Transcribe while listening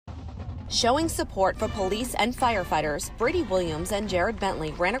Showing support for police and firefighters, Brady Williams and Jared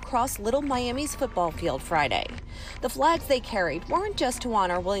Bentley ran across Little Miami's football field Friday. The flags they carried weren't just to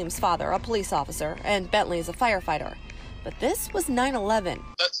honor Williams' father, a police officer, and Bentley's a firefighter. But this was 9/11.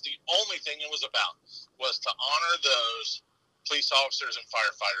 That's the only thing it was about, was to honor those police officers and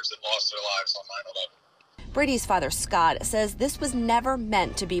firefighters that lost their lives on 9/11. Brady's father, Scott, says this was never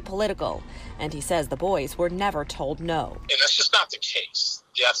meant to be political, and he says the boys were never told no. And that's just not the case.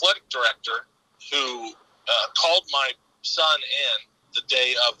 The athletic director who called my son in the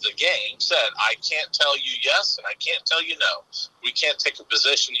day of the game said, I can't tell you yes and I can't tell you no. We can't take a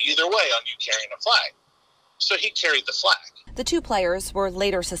position either way on you carrying a flag. So he carried the flag. The two players were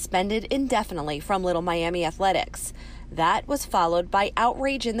later suspended indefinitely from Little Miami athletics. That was followed by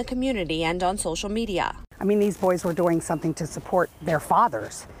outrage in the community and on social media. I mean, these boys were doing something to support their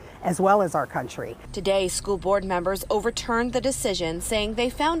fathers as well as our country. Today, school board members overturned the decision, saying they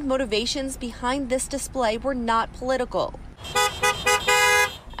found motivations behind this display were not political.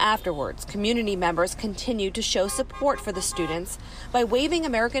 Afterwards, community members continued to show support for the students by waving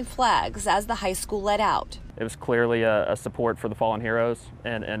American flags as the high school let out. It was clearly a support for the fallen heroes,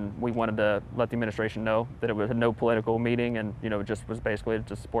 and we wanted to let the administration know that it was no political meeting, and it just was basically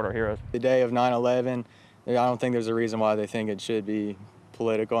to support our heroes. The day of 9/11, I don't think there's a reason why they think it should be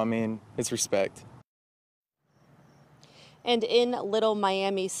political. I mean, it's respect. And in Little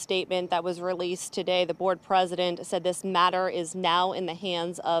Miami's statement that was released today, the board president said this matter is now in the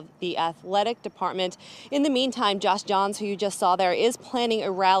hands of the athletic department. In the meantime, Josh Johns, who you just saw there, is planning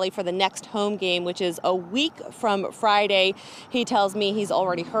a rally for the next home game, which is a week from Friday. He tells me he's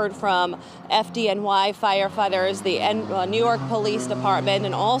already heard from FDNY firefighters, the New York Police Department,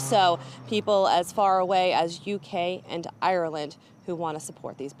 and also people as far away as UK and Ireland who want to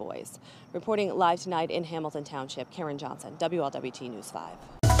support these boys. Reporting live tonight in Hamilton Township, Karen Johnson, WLWT News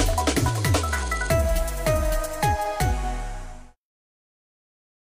 5.